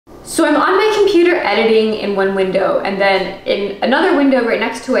So I'm on my computer editing in one window, and then in another window right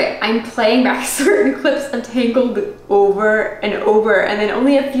next to it, I'm playing back certain clips of Tangled over and over, and then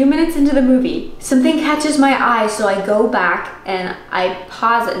only a few minutes into the movie, something catches my eye, so I go back and I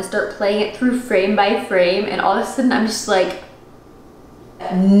pause it and start playing it through frame by frame, and all of a sudden I'm just like,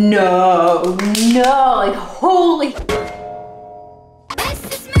 no, like holy.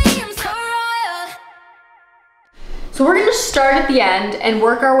 So we're gonna start at the end and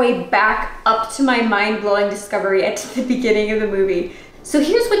work our way back up to my mind-blowing discovery at the beginning of the movie. So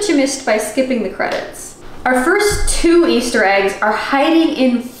here's what you missed by skipping the credits. Our first two Easter eggs are hiding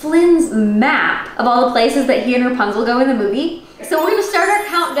in Flynn's map of all the places that he and Rapunzel go in the movie. So we're gonna start our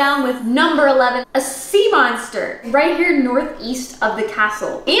countdown with number 11, a sea monster, right here northeast of the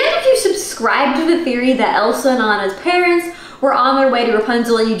castle. And if you subscribe to the theory that Elsa and Anna's parents were on their way to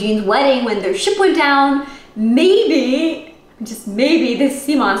Rapunzel and Eugene's wedding when their ship went down, maybe, just maybe, this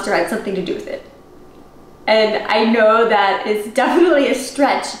sea monster had something to do with it. And I know that is definitely a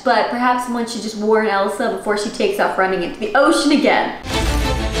stretch, but perhaps someone should just warn Elsa before she takes off running into the ocean again.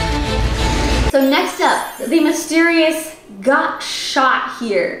 So next up, the mysterious got shot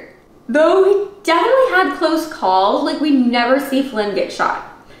here. Though he definitely had close calls, like we never see Flynn get shot.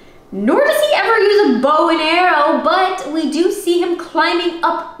 Nor does he ever use a bow and arrow, but we do see him climbing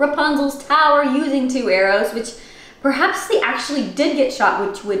up Rapunzel's tower using 2 arrows, which perhaps he actually did get shot,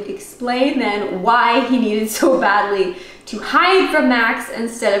 which would explain then why he needed so badly to hide from Max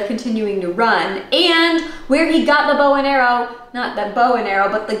instead of continuing to run, and where he got the bow and arrow, not the bow and arrow,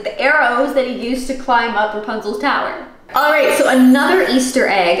 but like the arrows that he used to climb up Rapunzel's tower. All right, so another Easter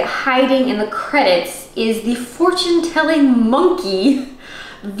egg hiding in the credits is the fortune-telling monkey,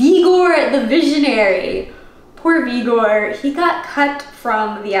 Vigor the Visionary. Poor Vigor, he got cut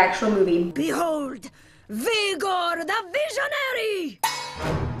from the actual movie. Behold, Vigor the Visionary!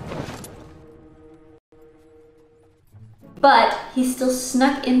 But he still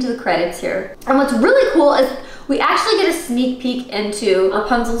snuck into the credits here. And what's really cool is we actually get a sneak peek into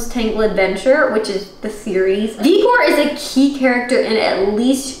Rapunzel's Tangled Adventure, which is the series. Vigor is a key character in at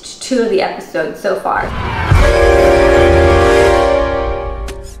least 2 of the episodes so far.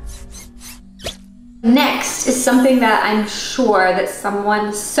 Next is something that I'm sure that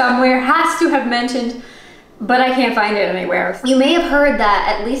someone somewhere has to have mentioned, but I can't find it anywhere. You may have heard that,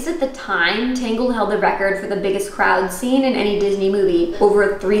 at least at the time, Tangled held the record for the biggest crowd seen in any Disney movie,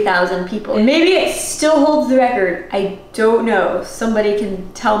 over 3,000 people. And maybe it still holds the record, I don't know. Somebody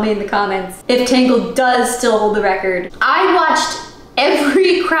can tell me in the comments if Tangled does still hold the record. I watched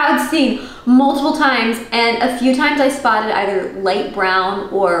every crowd scene multiple times, and a few times I spotted either light brown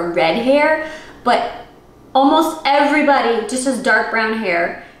or red hair, but almost everybody just has dark brown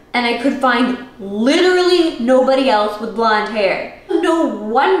hair, and I could find literally nobody else with blonde hair. No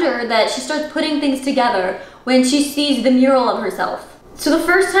wonder that she starts putting things together when she sees the mural of herself. So the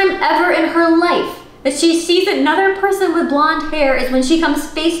first time ever in her life that she sees another person with blonde hair is when she comes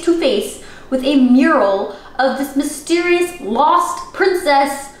face to face with a mural of this mysterious lost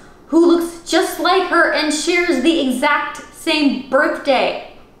princess who looks just like her and shares the exact same birthday.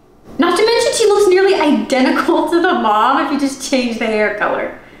 Not to mention she looks nearly identical to the mom if you just change the hair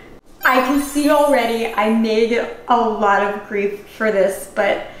color. I can see already I may get a lot of grief for this,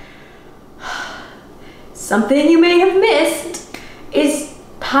 but something you may have missed is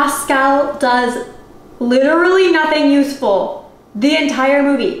Pascal does literally nothing useful the entire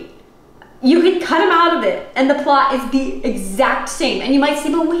movie. You could cut him out of it and the plot is the exact same. And you might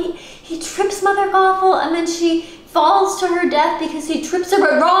say, but wait, he trips Mother Gothel and then she falls to her death because he trips her,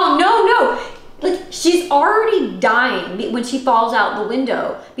 but wrong, no. Like, she's already dying when she falls out the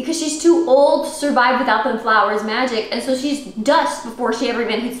window because she's too old to survive without the flower's magic, and so she's dust before she ever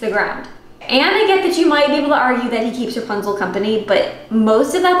even hits the ground. And I get that you might be able to argue that he keeps Rapunzel company, but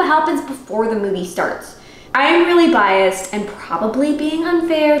most of that happens before the movie starts. I am really biased and probably being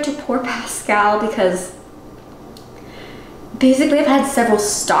unfair to poor Pascal because basically I've had several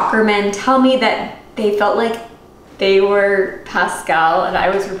stalker men tell me that they felt like they were Pascal and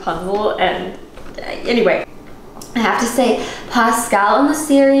I was Rapunzel, and anyway, I have to say Pascal in the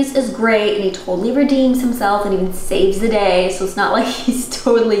series is great and he totally redeems himself and even saves the day, so it's not like he's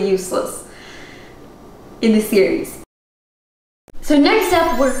totally useless in the series. So next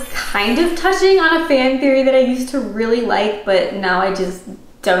up, we're kind of touching on a fan theory that I used to really like, but now I just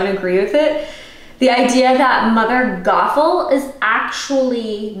don't agree with it. The idea that Mother Gothel is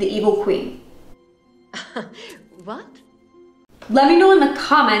actually the evil queen. What? Let me know in the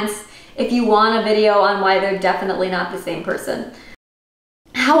comments if you want a video on why they're definitely not the same person.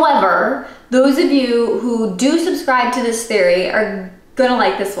 However, those of you who do subscribe to this theory are gonna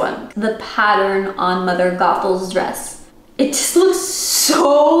like this one. The pattern on Mother Gothel's dress. It just looks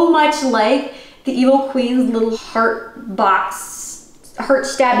so much like the Evil Queen's little heart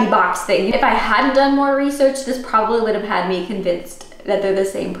stabby box thing. If I hadn't done more research, this probably would have had me convinced that they're the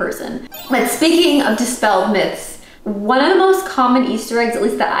same person. But speaking of dispelled myths, one of the most common Easter eggs, at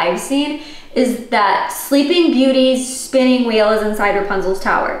least that I've seen, is that Sleeping Beauty's spinning wheel is inside Rapunzel's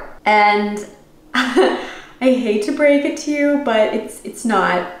tower. And I hate to break it to you, but it's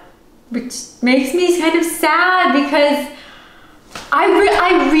not, which makes me kind of sad because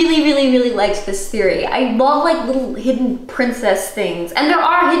I really liked this theory. I love like little hidden princess things, and there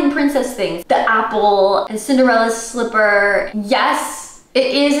are hidden princess things. The apple and Cinderella's slipper. Yes, it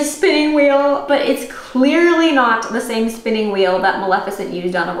is a spinning wheel, but it's clearly not the same spinning wheel that Maleficent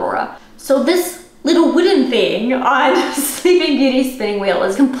used on Aurora. So this little wooden thing on Sleeping Beauty's spinning wheel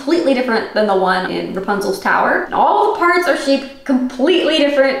is completely different than the one in Rapunzel's tower. And all the parts are shaped completely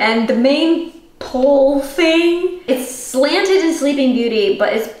different, and the main pole thing, it's slanted in Sleeping Beauty,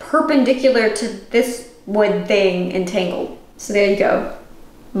 but it's perpendicular to this wood thing in Tangled. So there you go.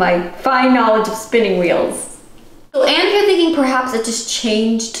 My fine knowledge of spinning wheels. So, and if you're thinking perhaps it just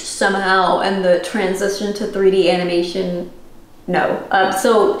changed somehow and the transition to 3D animation, no.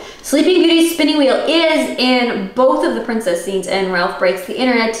 So Sleeping Beauty's spinning wheel is in both of the princess scenes in Ralph Breaks the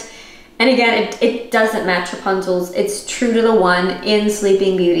Internet. And again, it doesn't match Rapunzel's. It's true to the one in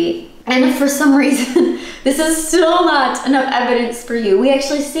Sleeping Beauty. And for some reason, this is still not enough evidence for you. We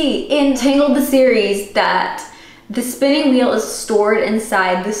actually see in Tangled the Series that the spinning wheel is stored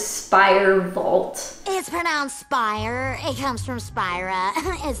inside the Spire vault. It's pronounced spire. It comes from spira.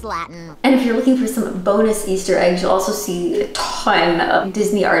 It's Latin. And if you're looking for some bonus Easter eggs, you'll also see a ton of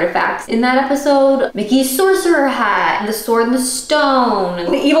Disney artifacts. In that episode, Mickey's sorcerer hat, the sword and the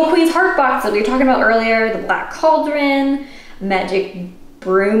stone, the Evil Queen's heart box that we were talking about earlier, the black cauldron, magic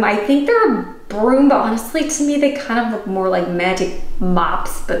broom. I think they're a broom, but honestly to me they kind of look more like magic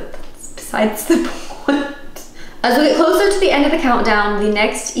mops, but that's besides the point. As we get closer to the end of the countdown, the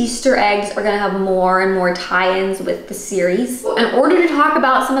next Easter eggs are gonna have more and more tie-ins with the series. In order to talk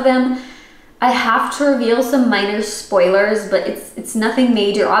about some of them, I have to reveal some minor spoilers, but it's nothing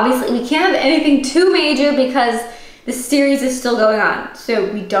major. Obviously, we can't have anything too major because the series is still going on, so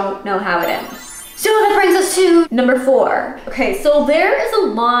we don't know how it ends. So that brings us to number 4. Okay, so there is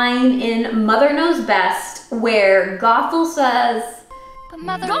a line in Mother Knows Best where Gothel says, But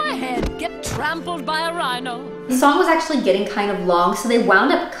Mother, go ahead, get trampled by a rhino. the song was actually getting kind of long, so they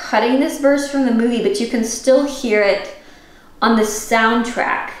wound up cutting this verse from the movie, but you can still hear it on the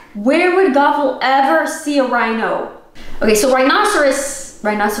soundtrack. Where would Gothel ever see a rhino? Okay, so rhinoceroses?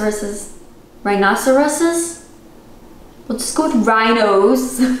 We'll just go with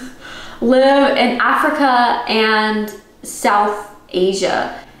rhinos. Live in Africa and South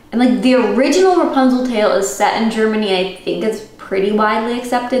Asia. And like the original Rapunzel tale is set in Germany. I think it's pretty widely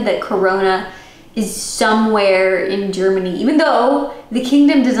accepted that Corona is somewhere in Germany, even though the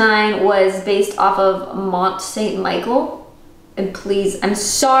kingdom design was based off of Mont Saint Michael. And please, I'm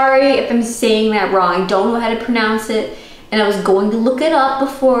sorry if I'm saying that wrong. I don't know how to pronounce it. And I was going to look it up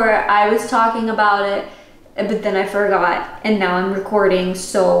before I was talking about it, but then I forgot, and now I'm recording,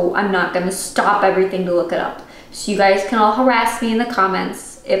 so I'm not gonna stop everything to look it up. So you guys can all harass me in the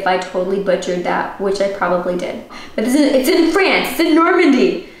comments if I totally butchered that, which I probably did. But it's in France, it's in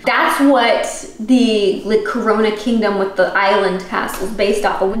Normandy. That's what the Corona Kingdom with the island castle is based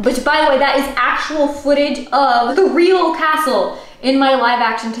off of, which by the way, that is actual footage of the real castle in my live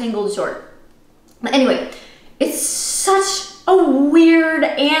action Tangled short. But anyway, it's such a weird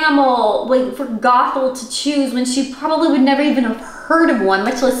animal like for Gothel to choose when she probably would never even have heard of one,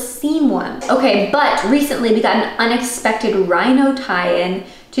 much less seen one. Okay, but recently we got an unexpected rhino tie-in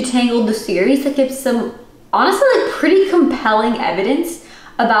to Tangled the Series that gives some honestly like pretty compelling evidence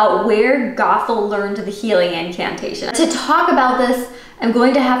about where Gothel learned the healing incantation. To talk about this, I'm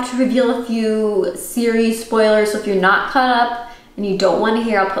going to have to reveal a few series spoilers, so if you're not caught up and you don't want to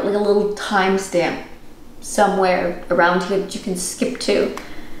hear, I'll put like a little timestamp somewhere around here that you can skip to.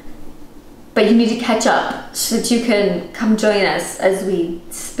 But you need to catch up so that you can come join us as we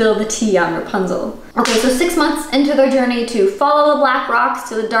spill the tea on Rapunzel. Okay, so 6 months into their journey to follow the Black Rocks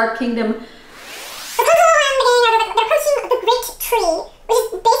to the Dark Kingdom. Rapunzel and the gang they're approaching the Great Tree, which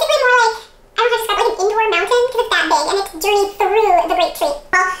is basically more like, I don't know how to describe it, like an indoor mountain because it's that big, and it's journeyed through the Great Tree.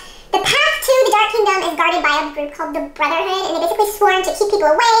 Well, the path to the Dark Kingdom is guarded by a group called the Brotherhood, and they basically sworn to keep people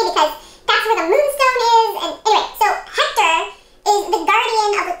away because that's where the moonstone is. And anyway, so Hector is the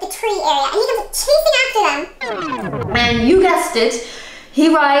guardian of the tree area, and he comes chasing after them. And you guessed it,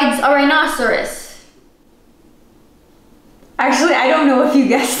 he rides a rhinoceros. Actually, I don't know if you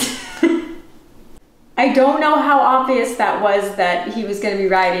guessed. I don't know how obvious that was that he was going to be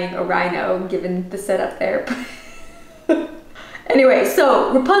riding a rhino, given the setup there. Anyway,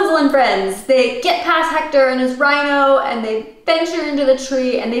 so Rapunzel and friends, they get past Hector and his rhino, and they venture into the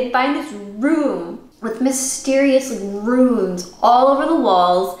tree, and they find this room with mysterious runes all over the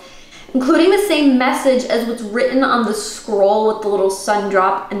walls, including the same message as what's written on the scroll with the little sun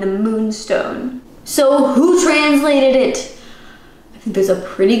drop and the moonstone. So who translated it? I think there's a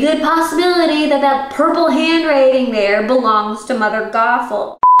pretty good possibility that that purple handwriting there belongs to Mother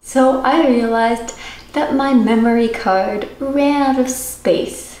Gothel. So I realized that my memory card ran out of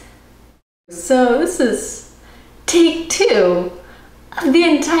space. So this is take 2 of the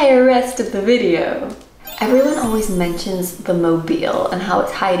entire rest of the video. Everyone always mentions the mobile and how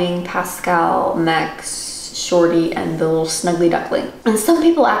it's hiding Pascal, Max, Shorty, and the little snuggly duckling. And some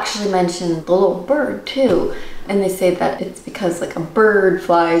people actually mention the little bird too. And they say that it's because like a bird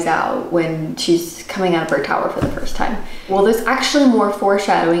flies out when she's coming out of her tower for the first time. Well, there's actually more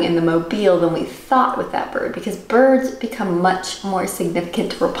foreshadowing in the mobile than we thought with that bird, because birds become much more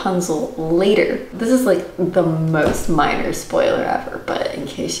significant to Rapunzel later. This is like the most minor spoiler ever, but in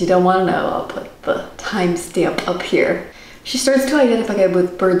case you don't want to know, I'll put the timestamp up here. She starts to identify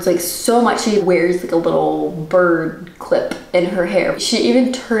with birds like so much, she wears like a little bird clip in her hair. She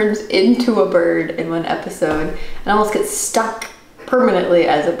even turns into a bird in one episode and almost gets stuck permanently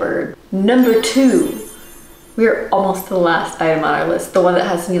as a bird. Number 2, we're almost the last item on our list, the one that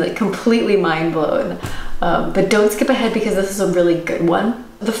has me like completely mind blown. But don't skip ahead because this is a really good one.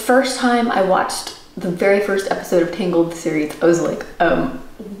 The first time I watched the very first episode of Tangled the series, I was like,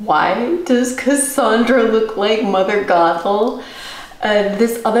 why does Cassandra look like Mother Gothel?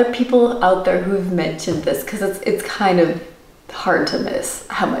 There's other people out there who've mentioned this because it's kind of hard to miss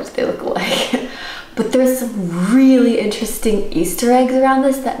how much they look alike. But there's some really interesting Easter eggs around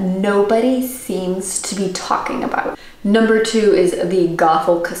this that nobody seems to be talking about. Number 2 is the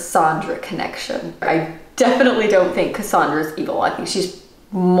Gothel-Cassandra connection. I definitely don't think Cassandra's evil. I think she's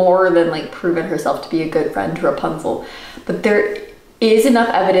more than like proven herself to be a good friend to Rapunzel. But there is enough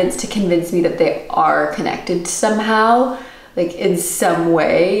evidence to convince me that they are connected somehow, like in some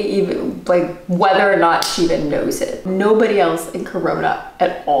way, even like whether or not she even knows it. Nobody else in Corona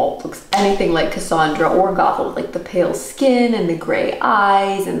at all looks anything like Cassandra or Gothel, like the pale skin and the gray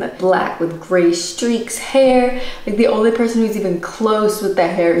eyes and the black with gray streaks hair. Like the only person who's even close with the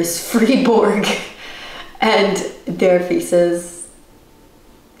hair is Friedborg, and their faces,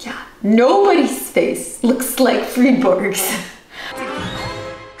 yeah, nobody's face looks like Friedborg's.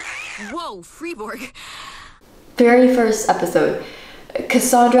 Whoa, Friedborg. Very first episode,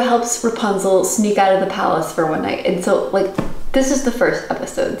 Cassandra helps Rapunzel sneak out of the palace for one night. And so like, this is the first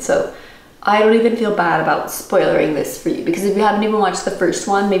episode, so I don't even feel bad about spoilering this for you, because if you haven't even watched the first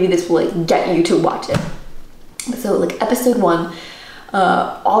one, maybe this will like get you to watch it. So like episode 1,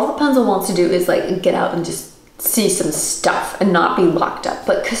 all Rapunzel wants to do is like get out and just see some stuff and not be locked up.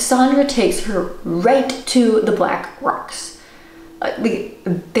 But Cassandra takes her right to the Black Rocks. They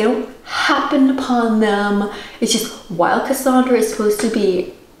don't happen upon them. It's just while Cassandra is supposed to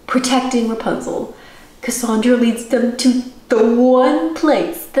be protecting Rapunzel, Cassandra leads them to the one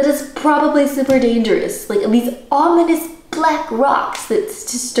place that is probably super dangerous, like these ominous black rocks that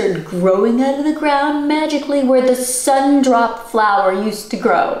just start growing out of the ground magically where the sundrop flower used to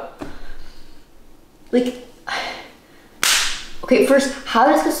grow. Like, okay, first, how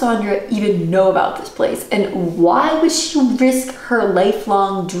does Cassandra even know about this place? And why would she risk her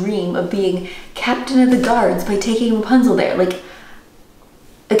lifelong dream of being captain of the guards by taking Rapunzel there? Like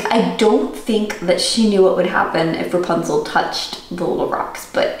I don't think that she knew what would happen if Rapunzel touched the little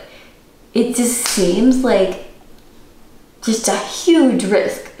rocks, but it just seems like just a huge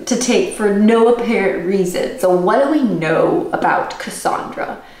risk to take for no apparent reason. So what do we know about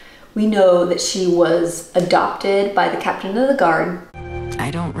Cassandra? We know that she was adopted by the captain of the guard.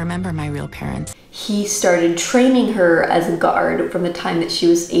 I don't remember my real parents. He started training her as a guard from the time that she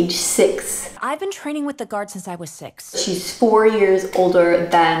was age 6. I've been training with the guard since I was 6. She's 4 years older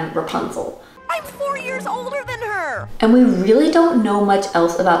than Rapunzel. I'm 4 years older than her! And we really don't know much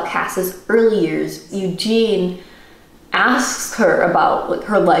else about Cass's early years. Eugene asks her about like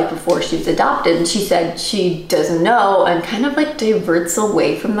her life before she was adopted, and she said she doesn't know and kind of like diverts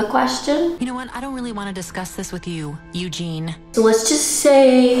away from the question. You know what? I don't really want to discuss this with you, Eugene. So let's just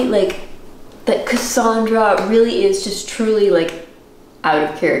say like that Cassandra really is just truly like out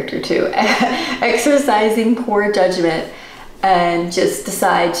of character too, exercising poor judgment, and just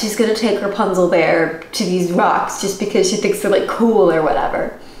decides she's gonna take Rapunzel there to these rocks just because she thinks they're like cool or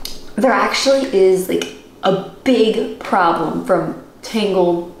whatever. There actually is like a big problem from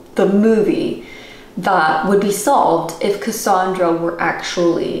Tangled the movie that would be solved if Cassandra were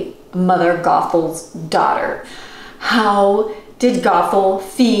actually Mother Gothel's daughter. How did Gothel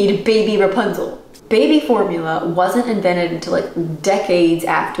feed baby Rapunzel? Baby formula wasn't invented until like decades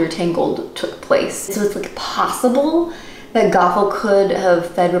after Tangled took place. So it's like possible that Gothel could have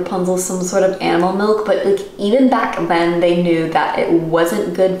fed Rapunzel some sort of animal milk, but like even back then they knew that it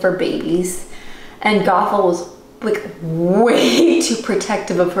wasn't good for babies. And Gothel was like way too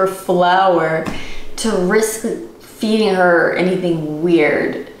protective of her flower to risk feeding her anything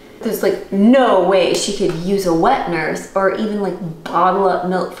weird. There's like no way she could use a wet nurse or even like bottle up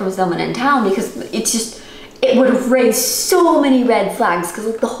milk from someone in town, because it would have raised so many red flags, because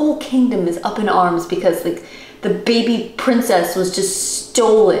like the whole kingdom is up in arms because like the baby princess was just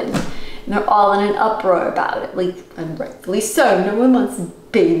stolen and they're all in an uproar about it. Like, and rightfully so, no one wants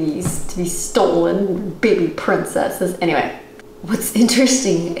babies to be stolen, baby princesses. Anyway, what's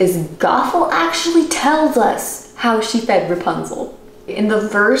interesting is Gothel actually tells us how she fed Rapunzel. In the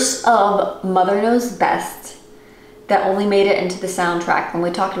verse of Mother Knows Best that only made it into the soundtrack when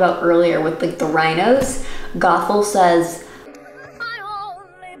we talked about earlier with like the rhinos, Gothel says, I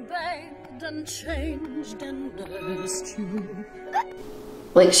only begged and changed and nursed you.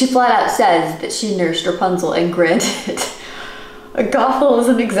 Like she flat out says that she nursed Rapunzel, and granted, Gothel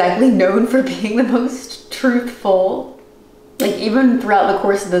isn't exactly known for being the most truthful, like even throughout the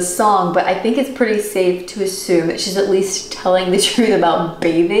course of this song, but I think it's pretty safe to assume that she's at least telling the truth about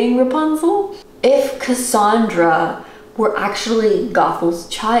bathing Rapunzel. If Cassandra were actually Gothel's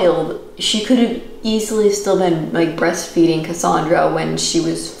child, she could have easily still been like breastfeeding Cassandra when she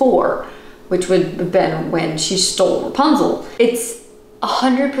was 4, which would have been when she stole Rapunzel. It's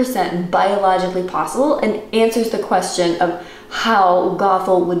 100% biologically possible and answers the question of how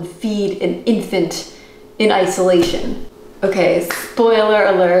Gothel would feed an infant in isolation. Okay, spoiler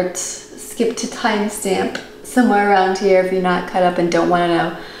alert, skip to timestamp somewhere around here if you're not caught up and don't want to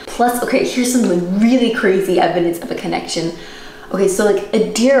know. Plus, okay, here's some like really crazy evidence of a connection. Okay, so like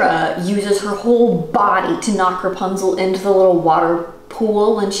Adira uses her whole body to knock Rapunzel into the little water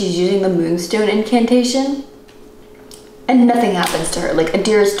pool when she's using the Moonstone incantation, and nothing happens to her. Like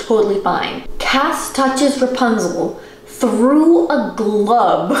Adira's totally fine. Cass touches Rapunzel through a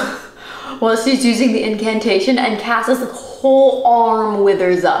glove while she's using the incantation, and Cass's like whole arm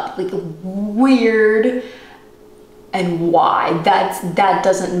withers up, like weird. And why? That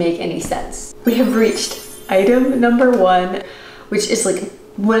doesn't make any sense. We have reached item number 1, which is like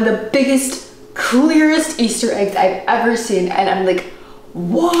one of the biggest, clearest Easter eggs I've ever seen, and I'm like,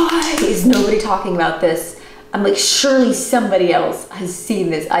 why is nobody talking about this? I'm like, surely somebody else has seen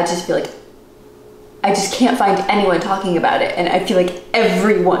this. I just feel like I just can't find anyone talking about it, and I feel like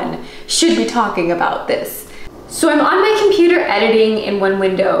everyone should be talking about this. So I'm on my computer editing in one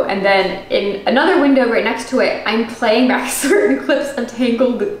window, and then in another window right next to it, I'm playing back certain clips of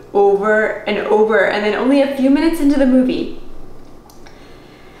Tangled over and over, and then only a few minutes into the movie,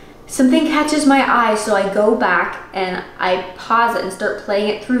 something catches my eye, so I go back and I pause it and start playing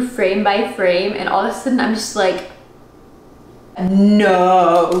it through frame by frame, and all of a sudden I'm just like,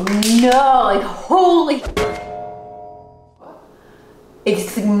 no, like holy,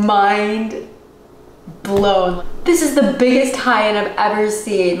 it's like mind blown. This is the biggest tie-in I've ever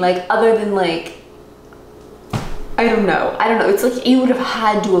seen, like other than like, I don't know, it's like you would have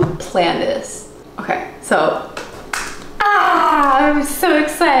had to have planned this. Okay, so I'm so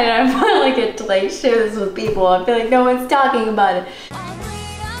excited. I finally get to like share this with people. I feel like no one's talking about it.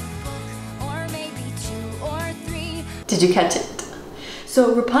 Did you catch it?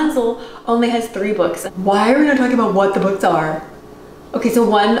 So Rapunzel only has 3 books. Why are we not talking about what the books are? Okay, so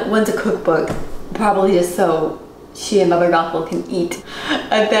one's a cookbook, probably just so she and Mother Gothel can eat.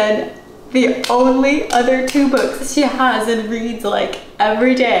 And then the only other 2 books she has and reads like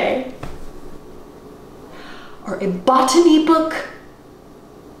every day are a botany book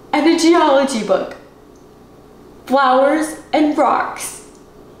and a geology book. Flowers and rocks.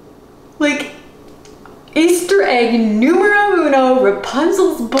 Like, Easter egg numero uno,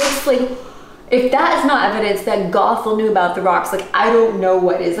 Rapunzel's books. Like, if that is not evidence that Gothel knew about the rocks, like, I don't know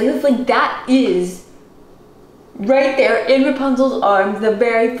what is. Like, it's like that is right there in Rapunzel's arms, the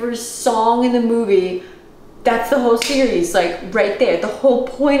very first song in the movie. That's the whole series, like right there, the whole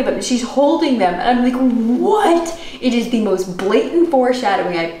point of it. She's holding them, and I'm like, what? It is the most blatant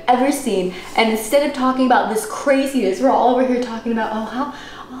foreshadowing I've ever seen. And instead of talking about this craziness, we're all over here talking about,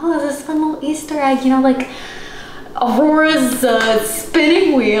 oh, this fun little Easter egg, you know, like Aurora's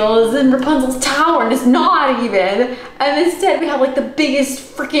spinning wheels in Rapunzel's tower, and it's not even. And instead we have like the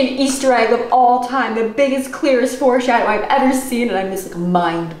biggest freaking Easter egg of all time, the biggest, clearest foreshadow I've ever seen, and I'm just like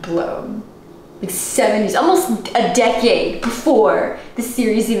mind blown. Like 70s, almost a decade before the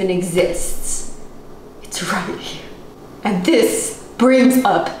series even exists. It's right here. And this brings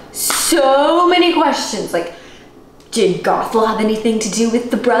up so many questions, like, did Gothel have anything to do with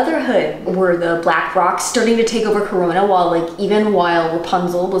the Brotherhood? Were the Black Rocks starting to take over Corona even while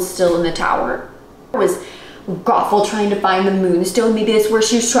Rapunzel was still in the tower? Was Gothel trying to find the Moonstone? Maybe that's where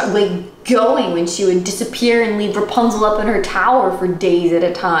she was going when she would disappear and leave Rapunzel up in her tower for days at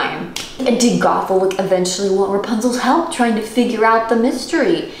a time. And did Gothel eventually want Rapunzel's help trying to figure out the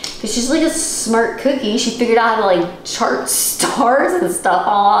mystery? Because she's like a smart cookie. She figured out how to chart stars and stuff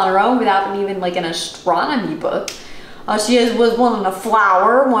all on her own without even an astronomy book. All she was one on a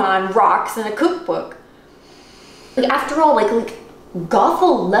flower, one on rocks, and a cookbook. After all,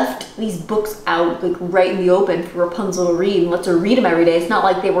 Gothel left these books out right in the open for Rapunzel to read and lets her read them every day. It's not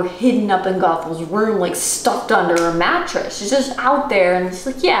like they were hidden up in Gothel's room, stuffed under her mattress. She's just out there and it's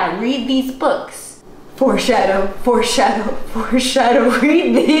yeah, read these books. Foreshadow, foreshadow, foreshadow.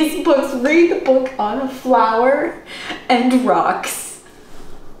 Read these books. Read the book on a flower and rocks.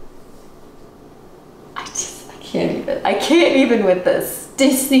 I can't even with this.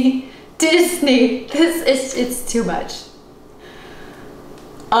 Disney, it's too much.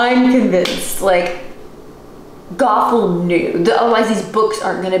 I'm convinced, Gothel knew that otherwise these books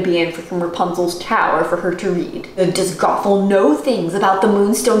aren't gonna be in freaking Rapunzel's tower for her to read. Does Gothel know things about the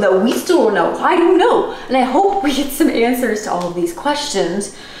Moonstone that we still don't know? I don't know. And I hope we get some answers to all of these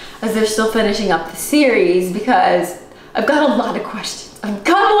questions as they're still finishing up the series, because I've got a lot of questions. I've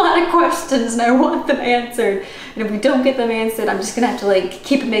got a lot of questions and I want them answered. And if we don't get them answered, I'm just gonna have to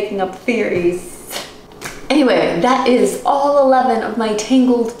keep making up theories. Anyway, that is all 11 of my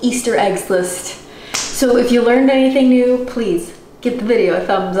Tangled Easter eggs list. So if you learned anything new, please give the video a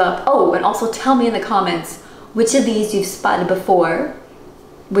thumbs up. Oh, and also tell me in the comments which of these you've spotted before,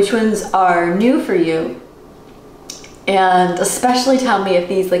 which ones are new for you, and especially tell me if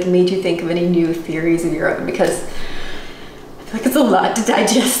these made you think of any new theories of your own, because it's a lot to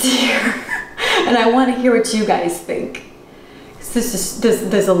digest here. And I want to hear what you guys think.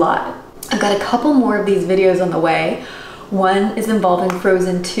 There's a lot. I've got a couple more of these videos on the way. One is involving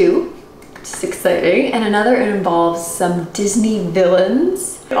Frozen 2, which is exciting, and another involves some Disney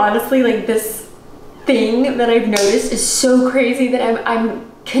villains. Honestly, this thing that I've noticed is so crazy that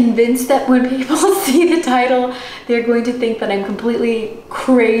I'm convinced that when people see the title, they're going to think that I'm completely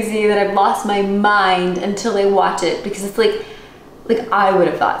crazy, that I've lost my mind until they watch it, because it's I would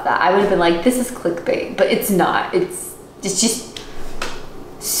have thought that. I would have been this is clickbait, but it's not. It's just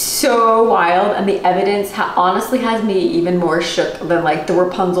so wild, and the evidence honestly has me even more shook than the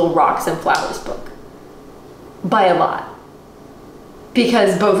Rapunzel Rocks and Flowers book. By a lot.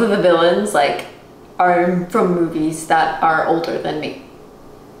 Because both of the villains are from movies that are older than me.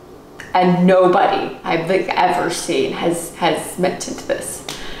 And nobody I've ever seen has mentioned this.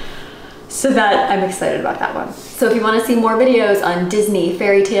 So that I'm excited about that one. So if you want to see more videos on Disney,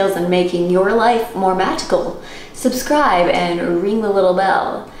 fairy tales, and making your life more magical, subscribe and ring the little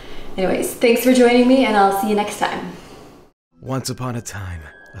bell. Anyways, thanks for joining me, and I'll see you next time. Once upon a time,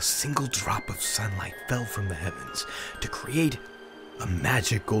 a single drop of sunlight fell from the heavens to create a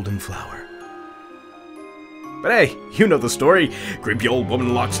magic golden flower. But hey, you know the story. Creepy old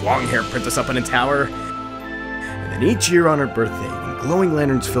woman locks long-haired princess up in a tower. And then each year on her birthday, when glowing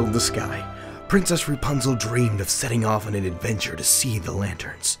lanterns filled the sky, Princess Rapunzel dreamed of setting off on an adventure to see the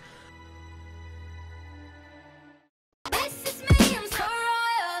lanterns.